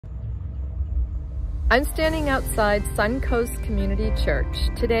I'm standing outside Suncoast Community Church.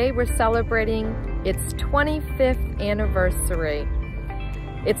 Today we're celebrating its 25th anniversary.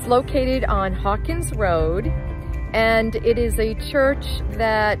 It's located on Hawkins Road, and it is a church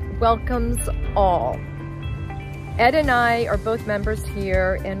that welcomes all. Ed and I are both members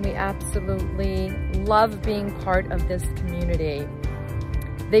here, and we absolutely love being part of this community.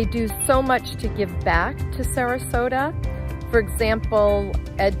 They do so much to give back to Sarasota. For example,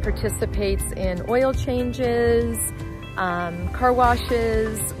 Ed participates in oil changes, car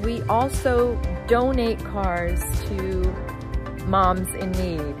washes. We also donate cars to moms in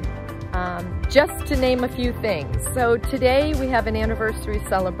need, just to name a few things. So today we have an anniversary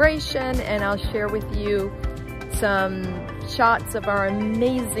celebration, and I'll share with you some shots of our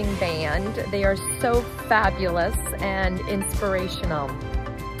amazing band. They are so fabulous and inspirational.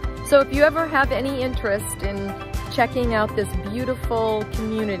 So if you ever have any interest in checking out this beautiful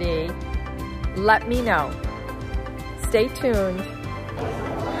community, let me know. Stay tuned.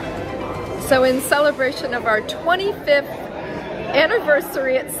 So in celebration of our 25th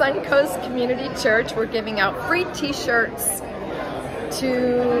anniversary at Suncoast Community Church, we're giving out free t-shirts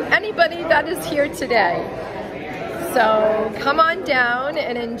to anybody that is here today. So come on down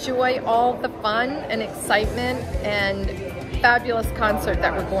and enjoy all the fun and excitement and fabulous concert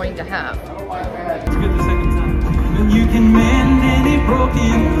that we're going to have. You can mend any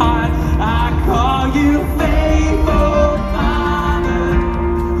broken heart. I call you faithful Father.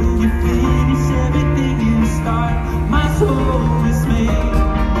 When you finish everything you start, my soul is made to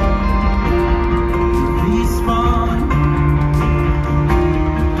respond.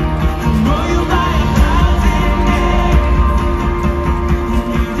 I know you like thousand days, and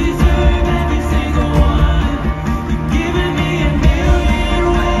you deserve every single one. You've given me a million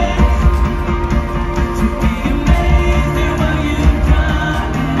ways to be amazed at what you've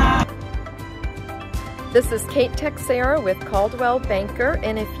done. This is Kate Texera with Caldwell Banker,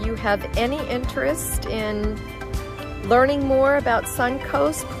 and if you have any interest in learning more about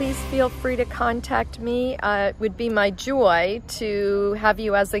Suncoast, please feel free to contact me. It would be my joy to have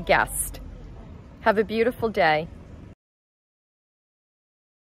you as a guest. Have a beautiful day.